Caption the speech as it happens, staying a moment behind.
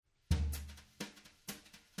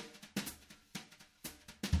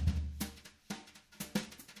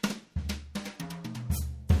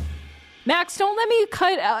Max, don't let me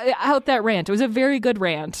cut out that rant. It was a very good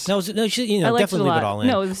rant. No, definitely leave it all in.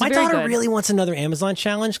 No, it was My very daughter good. really wants another Amazon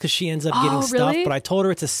challenge because she ends up getting stuff. Really? But I told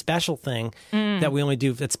her it's a special thing that we only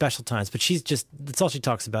do at special times. But that's all she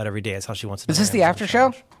talks about every day is how she wants to. Is this the after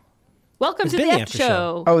show? Welcome to the after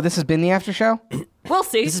show. Oh, this has been the after show? We'll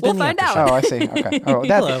see. We'll find out. Oh, I see. Okay. Oh,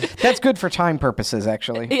 that's good for time purposes,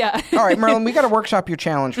 actually. Yeah. All right, Merlin, we got to workshop your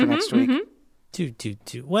challenge for next week.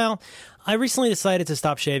 Well, I recently decided to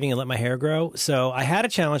stop shaving and let my hair grow. So I had a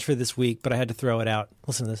challenge for this week, but I had to throw it out.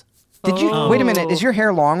 Listen to this. Did you wait a minute? Is your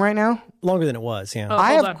hair long right now? Longer than it was, yeah. Oh,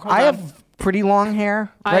 I have pretty long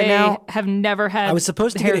hair right now. I have never had. I was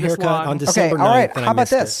supposed to get a haircut on December 9th. Okay, all right. And How about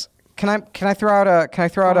this? Can I throw out a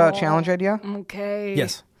challenge idea? Okay.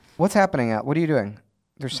 Yes. What's happening? What are you doing?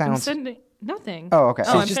 There's sounds. Nothing. Oh, okay.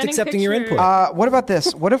 She's just accepting your input. What about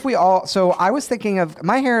this? What if we all? So I was thinking of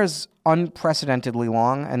my hair is unprecedentedly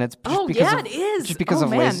long, and it's just because it is. Just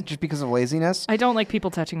because just because of laziness. I don't like people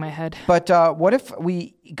touching my head. But what if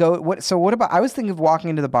we go? What about? I was thinking of walking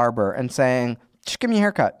into the barber and saying, "Just give me a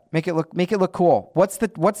haircut. Make it look cool." What's the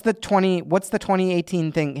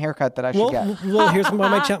 2018 thing haircut that I should get? Well, here's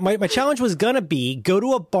my challenge was gonna be: go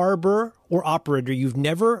to a barber or operator you've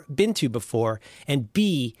never been to before, and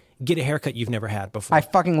B, get a haircut you've never had before. I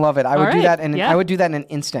fucking love it. I would do that, and I would do that in an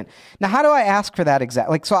instant. Now, how do I ask for that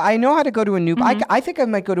exactly? So I know how to go to a new. I think I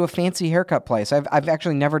might go to a fancy haircut place. I've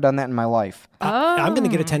actually never done that in my life. I'm going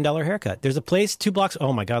to get a $10 haircut. There's a place 2 blocks.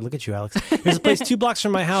 Oh my God, look at you, Alex. There's a place 2 blocks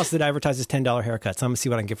from my house that advertises $10 haircuts. I'm going to see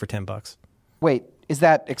what I can get for $10. Wait, is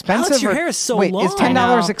that expensive? Alex, your hair is so long. Wait, is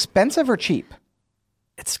 $10 expensive or cheap?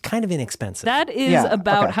 It's kind of inexpensive. That is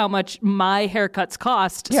about how much my haircuts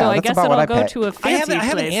cost. Yeah, so I guess that I'll go to a fancy place. I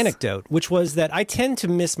have an anecdote, which was that I tend to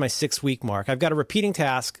miss my 6-week mark. I've got a repeating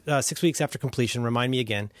task, 6 weeks after completion. Remind me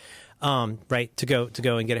again, to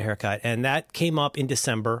go and get a haircut. And that came up in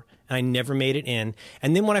December, and I never made it in.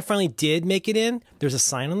 And then when I finally did make it in, there's a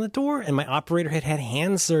sign on the door, and my operator had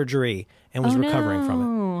hand surgery and was recovering from it.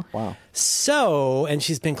 Wow. So, and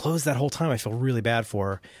she's been closed that whole time. I feel really bad for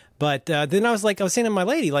her. But then I was saying to my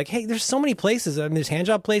lady, like, hey, there's so many places. I mean, there's hand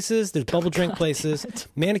job places, there's bubble drink places,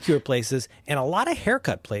 manicure places, and a lot of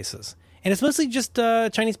haircut places. And it's mostly just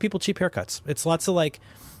Chinese people cheap haircuts. It's lots of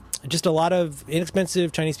just a lot of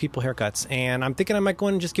inexpensive Chinese people haircuts. And I'm thinking I might go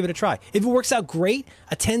in and just give it a try. If it works out great,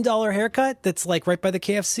 a $10 haircut that's like right by the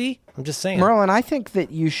KFC, I'm just saying. Merlin, I think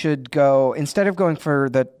that you should go, instead of going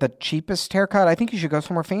for the cheapest haircut, I think you should go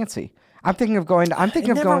somewhere fancy.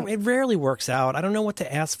 It rarely works out. I don't know what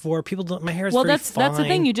to ask for. People don't. My hair is very that's the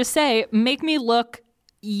thing. You just say, make me look.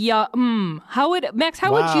 Yeah. How would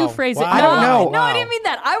you phrase it? I don't know. No, I didn't mean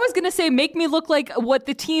that. I was gonna say, make me look like what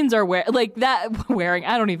the teens are wearing.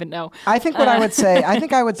 I don't even know. I think what I would say. I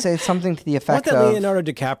think I would say something to the effect of. I want that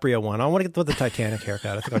Leonardo DiCaprio one. I want to get the Titanic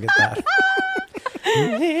haircut. I think I'll get that.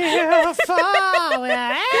 Here, far,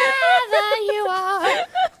 wherever you are.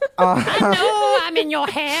 I know I'm in your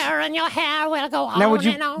hair, and your hair will go on. Now,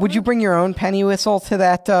 would you bring your own penny whistle to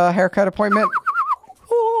that haircut appointment?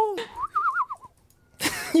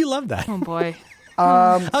 You love that. Oh boy.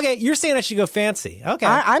 Okay, you're saying I should go fancy. Okay.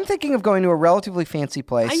 I'm thinking of going to a relatively fancy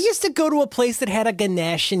place. I used to go to a place that had a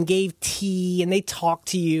Ganesh and gave tea and they talked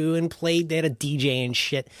to you and played. They had a DJ and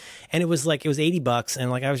shit. And it was $80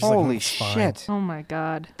 and I was just holy shit. Fine. Oh my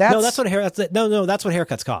God. That's what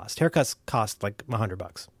haircuts cost. Haircuts cost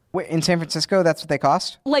 $100. Wait, in San Francisco, that's what they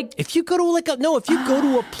cost? If you go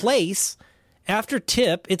to a place after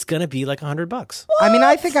tip, it's gonna be $100. What? I mean,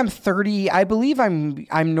 I think I'm 30. I believe I'm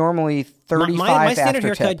normally 35. My standard after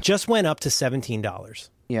haircut tip. just went up to $17.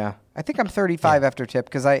 Yeah, I think I'm 35 after tip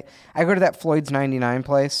because I go to that Floyd's 99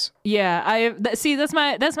 place. Yeah, that's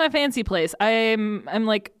my fancy place. I'm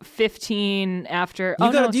 15 after.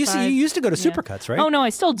 You used to go to Supercuts, right? Oh no,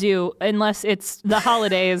 I still do, unless it's the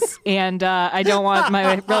holidays and I don't want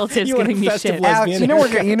my relatives giving me shit. Alex, you know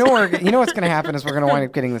what's going to happen is we're going to wind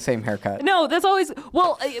up getting the same haircut. No, that's always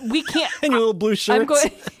we can't. And your little blue shirts.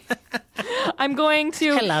 I'm going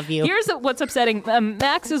to. I love you. Here's what's upsetting.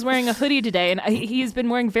 Max is wearing a hoodie today, and he's been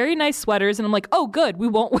wearing very nice sweaters. And I'm like, oh, good. We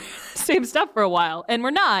won't wear the same stuff for a while. And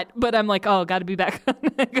we're not. But I'm like, oh, got to be back.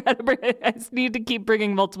 I just need to keep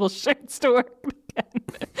bringing multiple shirts to work again.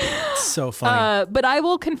 So funny. But I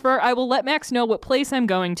will confer. I will let Max know what place I'm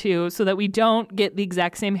going to so that we don't get the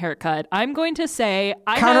exact same haircut. I'm going to say.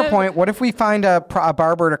 Counterpoint. What if we find a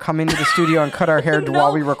barber to come into the studio and cut our hair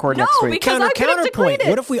while we record next week? Counterpoint.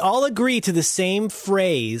 What if we all agree to the same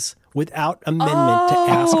phrase without amendment to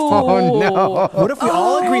ask for? Oh, no. What if we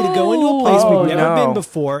all agree to go into a place we've never been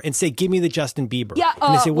before and say, give me the Justin Bieber? Yeah.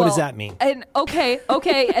 And they say, what does that mean? And okay.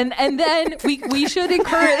 And then we should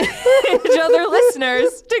encourage other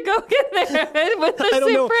listeners to go get there with the I don't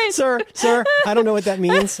same know, phrase. sir. I don't know what that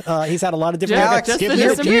means. He's had a lot of different. Alex, Alex, just you, the you,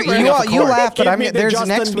 Justin you, Bieber. all, you laugh, but Give me the there's Justin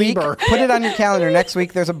next week. Bieber. Put it on your calendar. Next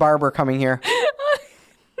week, there's a barber coming here.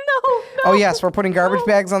 No. Oh yes, we're putting garbage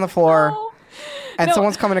bags on the floor. No. And No.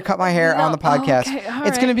 someone's coming to cut my hair on the podcast. Okay, all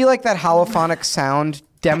It's going to right. be like that holophonic sound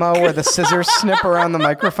demo where the scissors snip around the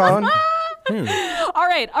microphone. All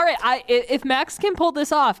right. If Max can pull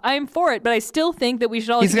this off, I am for it. But I still think that we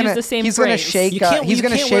should all He's use gonna the same he's phrase. gonna shake You can't- he's you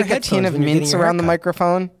gonna can't wear shake a tin headphones of when you're getting mints your around the haircut.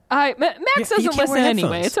 microphone. Max you doesn't can't listen wear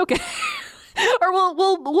anyway. headphones. It's okay. Or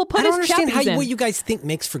we'll put I don't his understand chappies in. what you guys think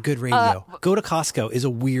makes for good radio. Go to Costco is a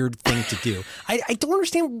weird thing to do. I don't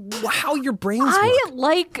understand how your brains work. I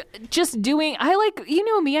like just doing. I like, you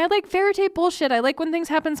know me. I like fairy tale bullshit. I like when things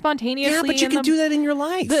happen spontaneously. Yeah, but you and can do that in your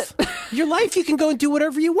life. Your life, you can go and do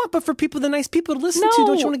whatever you want. But for people, the nice people to listen to,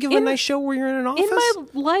 don't you want to give them a nice show where you're in an office? In my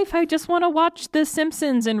life, I just want to watch The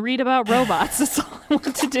Simpsons and read about robots. That's all I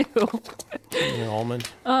want to do. You're an almond.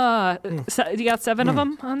 So, you got 7 of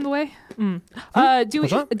them on the way.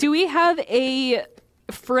 What's up? Do we have a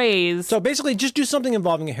phrase? So basically, just do something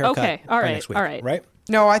involving a haircut. Okay, all by right, next week, all right. Right?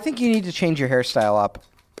 No, I think you need to change your hairstyle up.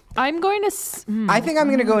 I'm going to. I think I'm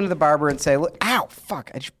going to go into the barber and say, "Look, ow,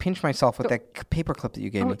 fuck! I just pinched myself with that paper clip that you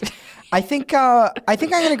gave me." I think I'm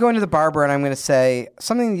going to go into the barber and I'm going to say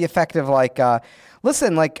something to the effect of like,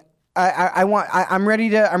 "Listen, like I'm ready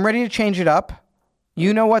to change it up.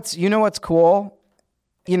 You know what's cool.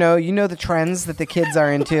 You know the trends that the kids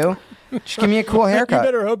are into. Just give me a cool haircut." You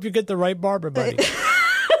better hope you get the right barber, buddy.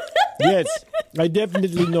 Yes, I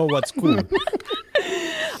definitely know what's cool.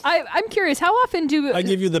 I'm curious. How often do I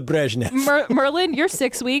give you the Brezhnev. Merlin? You're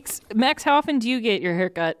 6 weeks. Max, how often do you get your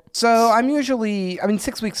haircut? So I'm usually,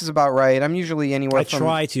 6 weeks is about right. I'm usually anywhere I from.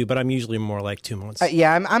 try to, but I'm usually more like 2 months.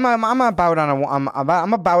 Yeah, I'm about on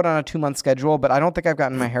a 2-month schedule, but I don't think I've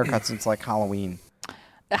gotten my haircut since like Halloween.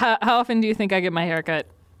 How often do you think I get my haircut?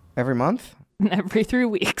 Every month? Every 3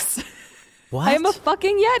 weeks. What? I am a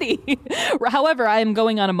fucking Yeti. However, I am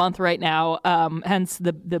going on a month right now. Hence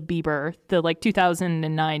the Bieber, the like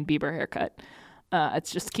 2009 Bieber haircut. It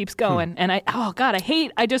just keeps going, and I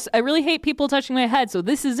really hate people touching my head. So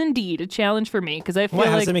this is indeed a challenge for me because I feel Why?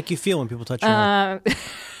 How like does it make you feel when people touch your head?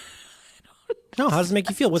 No, how does it make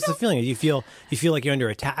you feel? What's the feeling? Do you feel like you're under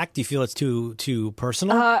attack? Do you feel it's too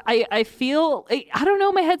personal? I feel I don't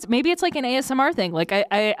know, my head's maybe it's like an ASMR thing. Like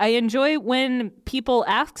I enjoy when people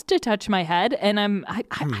ask to touch my head, and I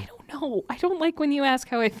don't know. I don't like when you ask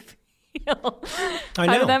how I feel. I know.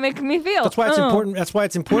 How did that make me feel? That's why it's important. That's why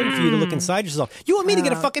it's important for you to look inside yourself. You want me to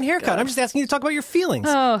get a fucking haircut? I'm just asking you to talk about your feelings.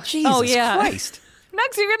 Jesus yeah. Christ.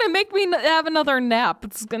 Next, you're gonna make me have another nap.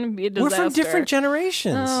 It's gonna be a disaster. We're from different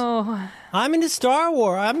generations. Oh, I'm into Star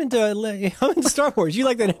Wars. I'm into Star Wars. You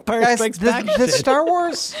like that Empire Guys, Strikes Back the shit. Star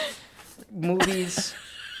Wars movies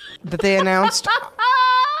that they announced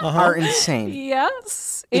are insane.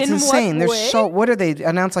 yes. It's In insane. What There's way? what are they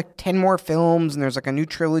announced like 10 more films, and there's like a new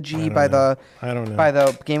trilogy by the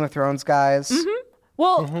Game of Thrones guys.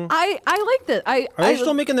 Well, I like this. Are they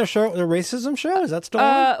still making their racism show? Is that still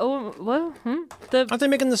on? Aren't they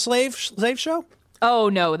making the slave show? Oh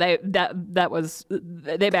no, they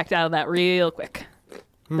backed out of that real quick.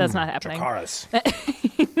 That's not happening. Dracarys.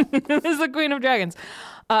 This is the Queen of Dragons,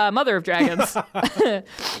 Mother of Dragons. Was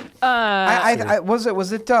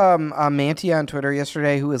it Mantia on Twitter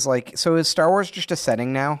yesterday who was like, so is Star Wars just a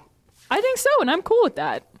setting now? I think so, and I'm cool with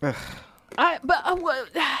that.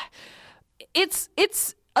 It's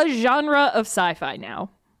a genre of sci-fi now.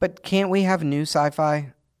 But can't we have new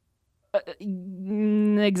sci-fi?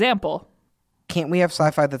 Example. Can't we have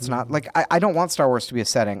sci-fi that's not like I don't want Star Wars to be a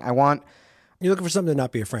setting. I want You're looking for something to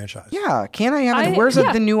not be a franchise. Yeah, can I have where's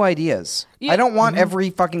the new ideas? Yeah. I don't want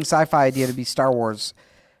every fucking sci-fi idea to be Star Wars.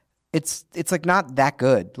 It's like not that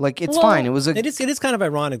good. Like it's fine. It is kind of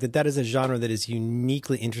ironic that is a genre that is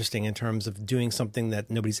uniquely interesting in terms of doing something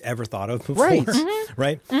that nobody's ever thought of before. Right.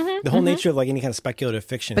 Right? The whole nature of like any kind of speculative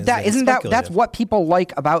fiction. But that's what people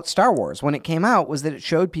like about Star Wars when it came out was that it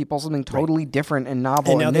showed people something totally different and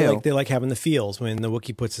novel and now new. they like having the feels when the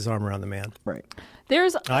Wookiee puts his arm around the man. Right.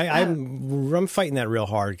 I'm fighting that real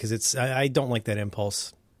hard because I don't like that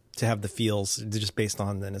impulse to have the feels just based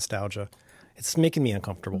on the nostalgia. It's making me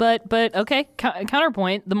uncomfortable. But okay,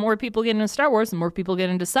 counterpoint, the more people get into Star Wars, the more people get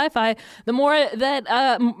into sci-fi, the more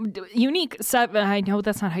that unique sci-fi, I know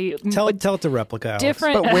that's not how you... Tell it to Replica, Alex.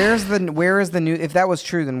 Different... But where is the new... If that was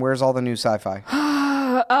true, then where's all the new sci-fi?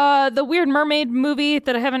 The Weird Mermaid movie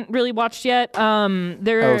that I haven't really watched yet.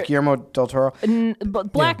 Guillermo del Toro.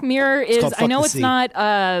 Black Mirror is. called I know Fuck the it's Sea.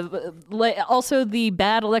 not. Also, the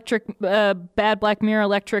bad Black Mirror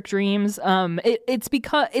Electric Dreams. It's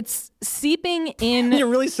because it's seeping in. You're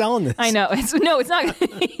really selling this. I know. It's not.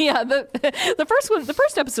 Yeah, the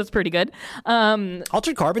first episode's pretty good.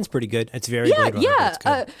 Altered Carbon's pretty good. It's very Blade Runner,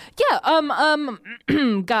 but it's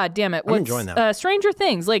good. God damn it! I'm enjoying that. Stranger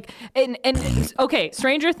Things, okay,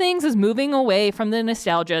 Stranger Things is moving away from the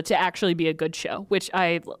nostalgia to actually be a good show, which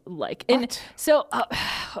I like. And so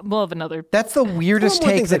we'll have another. That's the weirdest More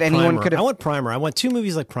take things that like anyone Primer. could have. I want Primer. I want 2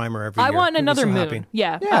 movies like Primer every year. I want I'd be another so Moon. happy.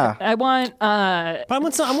 Yeah. I want. But I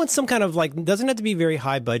want some kind of like, doesn't have to be very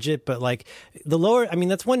high budget, but like the lower. I mean,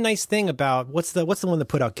 that's one nice thing about what's the one that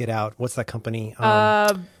put out Get Out? What's that company?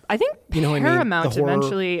 I think You know what I mean? Paramount The horror-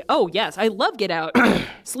 eventually. Oh yes, I love Get Out.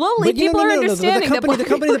 Slowly, But you know, people are no, understanding the company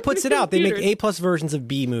that that puts it out, they make computers- A+ versions of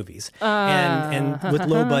B movies and with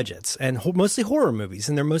low budgets and mostly horror movies,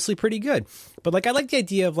 and they're mostly pretty good. But like, I like the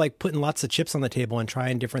idea of like putting lots of chips on the table and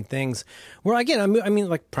trying different things. Where again, I mean,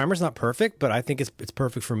 like Primer's not perfect, but I think it's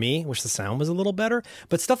perfect for me. Wish the sound was a little better,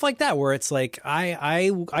 but stuff like that where it's like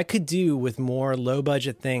I could do with more low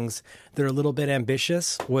budget things that are a little bit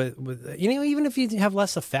ambitious with even if you have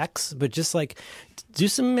less effects, but just like do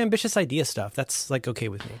some ambitious idea stuff. That's like okay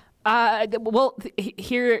with me.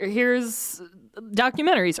 Here's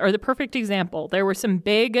documentaries are the perfect example. There were some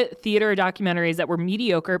big theater documentaries that were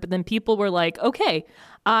mediocre, but then people were like, okay,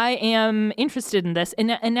 I am interested in this.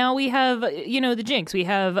 And now we have, the Jinx. We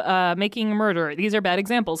have Making a Murderer. These are bad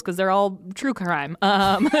examples because they're all true crime.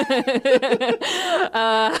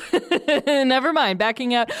 Never mind.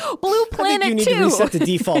 Backing out. Blue Planet 2. I think you need to reset the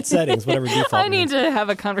default settings, whatever default I need means. to have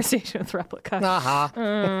a conversation with Replica.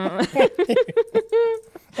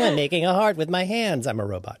 I'm making a heart with my hands. I'm a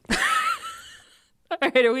robot. All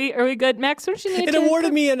right, are we good? Max, don't you need It to...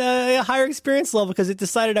 awarded me a higher experience level because it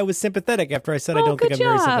decided I was sympathetic after I said I don't think I'm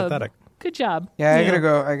very sympathetic. Good job. Yeah, I gotta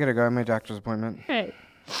go. I have my doctor's appointment. Right.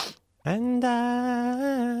 And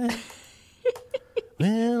I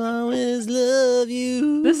will always love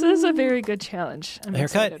you. This is a very good challenge. I'm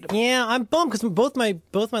excited Haircut? about it. Yeah, I'm bummed because both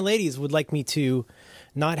my ladies would like me to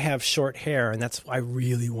not have short hair, and I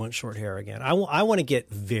really want short hair again. I want to get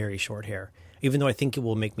very short hair, even though I think it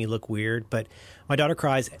will make me look weird. But my daughter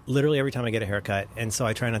cries literally every time I get a haircut, and so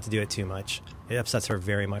I try not to do it too much. It upsets her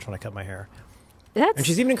very much when I cut my hair. And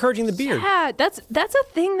she's even encouraging the beard. Yeah, that's a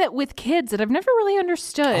thing that with kids that I've never really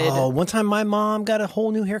understood. Oh, one time my mom got a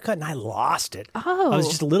whole new haircut and I lost it. Oh. I was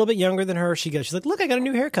just a little bit younger than her. She's like, look, I got a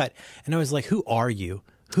new haircut. And I was like, who are you?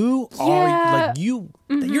 Who are you?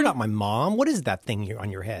 Like you're not my mom. What is that thing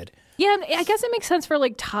on your head? Yeah, I guess it makes sense for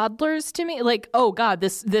like toddlers to me. Like, oh God,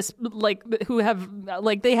 this like who have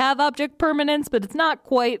like they have object permanence, but it's not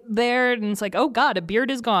quite there. And it's like, oh God, a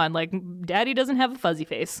beard is gone. Like daddy doesn't have a fuzzy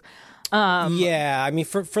face. Yeah, I mean,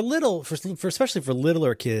 for especially for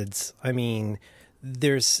littler kids, I mean,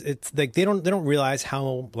 it's like they don't realize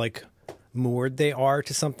how like moored they are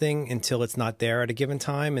to something until it's not there at a given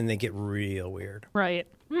time, and they get real weird. Right.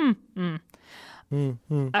 I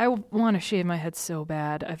want to shave my head so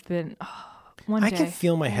bad. I've been. One day, I can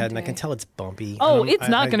feel my head, and I day. can tell it's bumpy. Oh, it's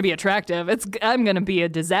not going to be attractive. I'm going to be a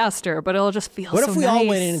disaster, but it'll just feel. What so if we nice. all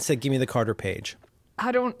went in and said, "Give me the Carter Page"?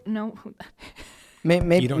 I don't know.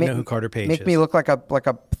 Maybe You don't know who Carter Page Make is. me look like a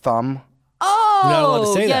thumb. Oh, You're not allowed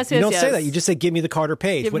to say yes, that. You yes, don't say yes. that. You just say, "Give me the Carter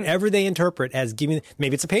Page." Give me- Whatever they interpret as "give me,"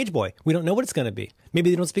 maybe it's a page boy. We don't know what it's going to be.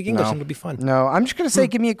 Maybe they don't speak English, and it'll be fun. No, I'm just gonna say,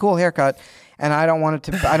 give me a cool haircut, and I don't want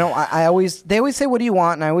it to. I don't. They always say, "What do you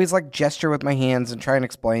want?" And I always like gesture with my hands and try and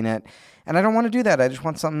explain it, and I don't want to do that. I just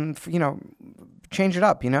want something, change it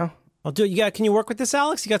up. I'll do it. Can you work with this,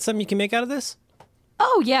 Alex? You got something you can make out of this?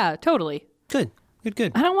 Oh yeah, totally. Good.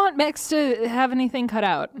 I don't want Max to have anything cut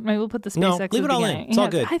out. Maybe we'll put the SpaceX. No, at leave the it all in. beginning. It's all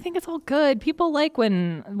good. I think it's all good. People like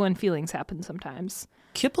when feelings happen sometimes.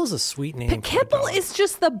 Kipple's a sweet name. for a Kibble dog. is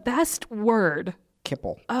just the best word.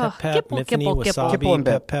 Kipple. Oh, Pep, kibble, Miffy, kibble, Wasabi, Kibble and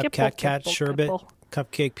Bip. Pep, Kibble, Cat, kibble, Sherbet, kibble.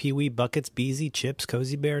 Cupcake, Pee-wee, Buckets, Beezy, Chips,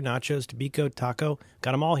 Cozy Bear, Nachos, Tobacco, Taco.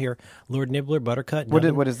 Got them all here. Lord Nibbler, Buttercut.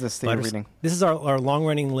 What is this that you're reading? This is our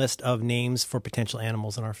long-running list of names for potential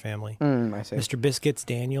animals in our family. I see. Mr. Biscuits,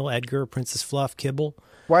 Daniel, Edgar, Princess Fluff, Kibble.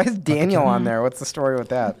 Why is Daniel on there? What's the story with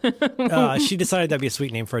that? She decided that'd be a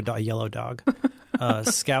sweet name for a yellow dog.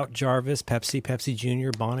 Scout, Jarvis, Pepsi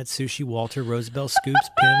Jr., Bonnet, Sushi, Walter, Rosabelle, Scoops,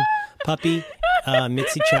 Pim, Puppy,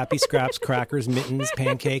 Mitzi, Chappy, Scraps, Crackers, Mittens,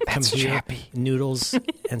 Pancake, Come Here, Noodles,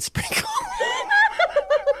 and Sprinkle.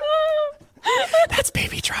 That's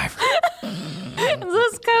Baby Driver. Is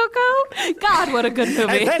this Coco? God, what a good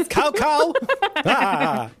movie. Hey, that's Coco.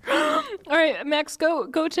 Ah. All right, Max, go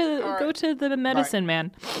to the medicine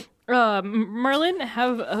man. Merlin,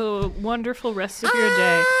 have a wonderful rest of your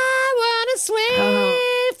day. I wanna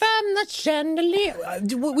swing from the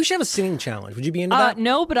chandelier. We should have a singing challenge. Would you be into that?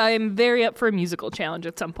 No, but I am very up for a musical challenge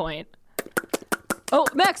at some point. Oh,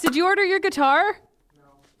 Max, did you order your guitar? No.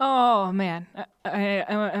 Oh man,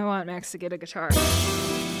 I want Max to get a guitar.